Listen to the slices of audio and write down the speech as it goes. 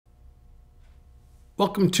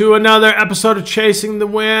Welcome to another episode of Chasing the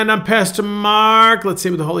Wind. I'm Pastor Mark. Let's see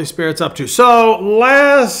what the Holy Spirit's up to. So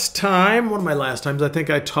last time, one of my last times, I think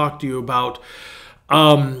I talked to you about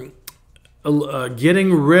getting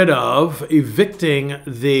rid of, evicting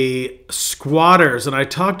the squatters. And I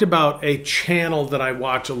talked about a channel that I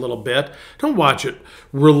watch a little bit. Don't watch it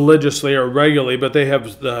religiously or regularly, but they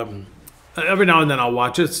have every now and then I'll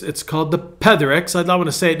watch it. It's called the Pethericks. I don't want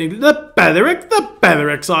to say it in English. The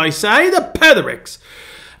Pethericks, I say. The Pethericks.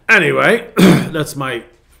 Anyway, that's my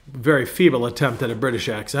very feeble attempt at a British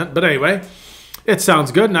accent. But anyway, it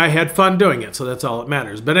sounds good, and I had fun doing it, so that's all that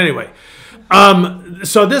matters. But anyway,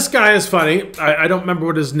 so this guy is funny. I don't remember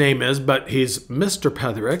what his name is, but he's Mr.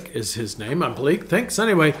 Petherick is his name. I'm Bleak. Thanks.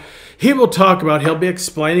 Anyway, he'll be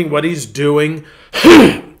explaining what he's doing,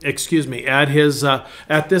 excuse me, at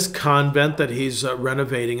this convent that he's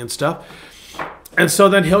renovating and stuff. And so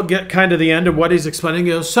then he'll get kind of the end of what he's explaining.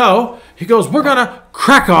 He goes, we're going to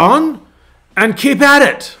crack on and keep at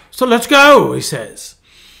it. So let's go, he says.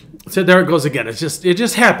 So there it goes again. It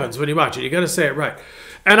just happens when you watch it. You got to say it right.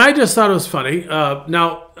 And I just thought it was funny.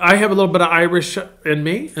 Now, I have a little bit of Irish in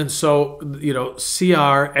me. And so,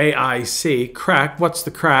 C-R-A-I-C, crack. What's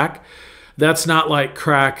the crack? That's not like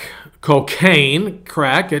crack cocaine,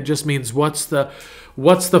 crack. It just means what's the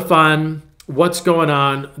fun, what's going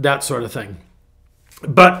on, that sort of thing.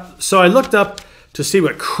 But so I looked up to see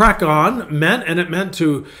what crack on meant, and it meant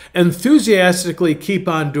to enthusiastically keep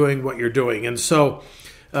on doing what you're doing. And so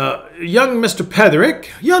young Mr. Petherick,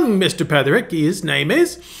 his name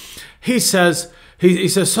is, he says,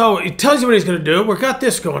 so he tells you what he's going to do. We've got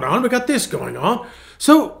this going on.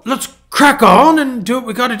 So let's crack on and do what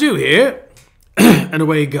we got to do here. And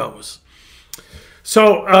away he goes.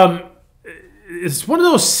 So it's one of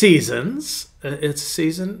those seasons. It's a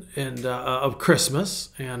season of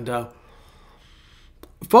Christmas, and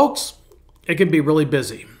folks, it can be really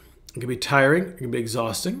busy. It can be tiring. It can be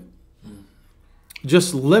exhausting.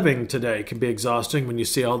 Just living today can be exhausting when you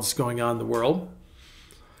see all this going on in the world.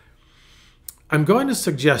 I'm going to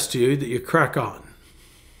suggest to you that you crack on.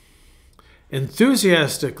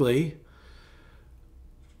 Enthusiastically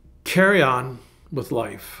carry on with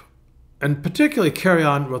life. And particularly carry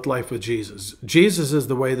on with life with Jesus. Jesus is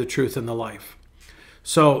the way, the truth, and the life.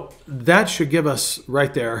 So that should give us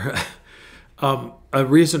right there a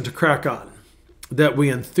reason to crack on. That we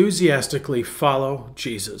enthusiastically follow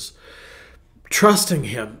Jesus. Trusting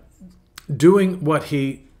him. Doing what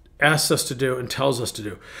he asks us to do and tells us to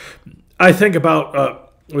do. I think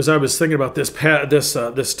about, as I was thinking about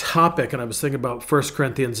this topic, and I was thinking about 1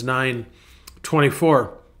 Corinthians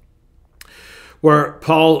 9:24. Where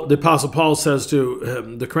the Apostle Paul says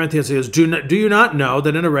to the Corinthians, he says, do you not know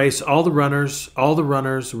that in a race all the runners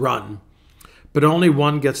run, but only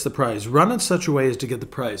one gets the prize? Run in such a way as to get the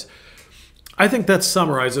prize. I think that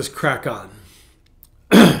summarizes crack on.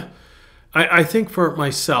 I think for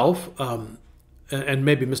myself, and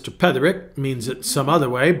maybe Mr. Petherick means it some other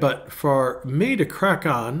way, but for me to crack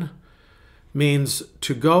on means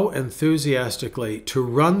to go enthusiastically, to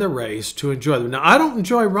run the race, to enjoy them. Now, I don't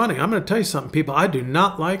enjoy running. I'm going to tell you something, people. I do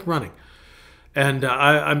not like running. And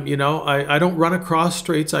I don't run across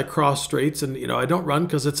streets. I cross streets, and, I don't run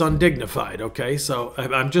because it's undignified, okay? So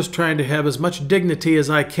I'm just trying to have as much dignity as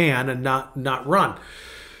I can and not run.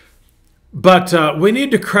 But we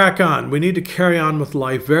need to crack on. We need to carry on with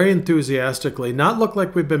life very enthusiastically, not look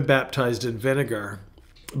like we've been baptized in vinegar,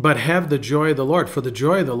 but have the joy of the Lord. For the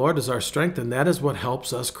joy of the Lord is our strength, and that is what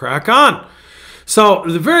helps us crack on. So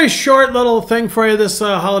the very short little thing for you this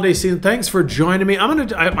holiday season. Thanks for joining me.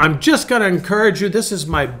 I'm just going to encourage you. This is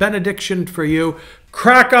my benediction for you.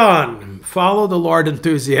 Crack on. Follow the Lord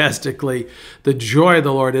enthusiastically. The joy of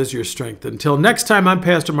the Lord is your strength. Until next time, I'm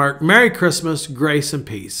Pastor Mark. Merry Christmas, grace, and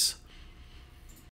peace.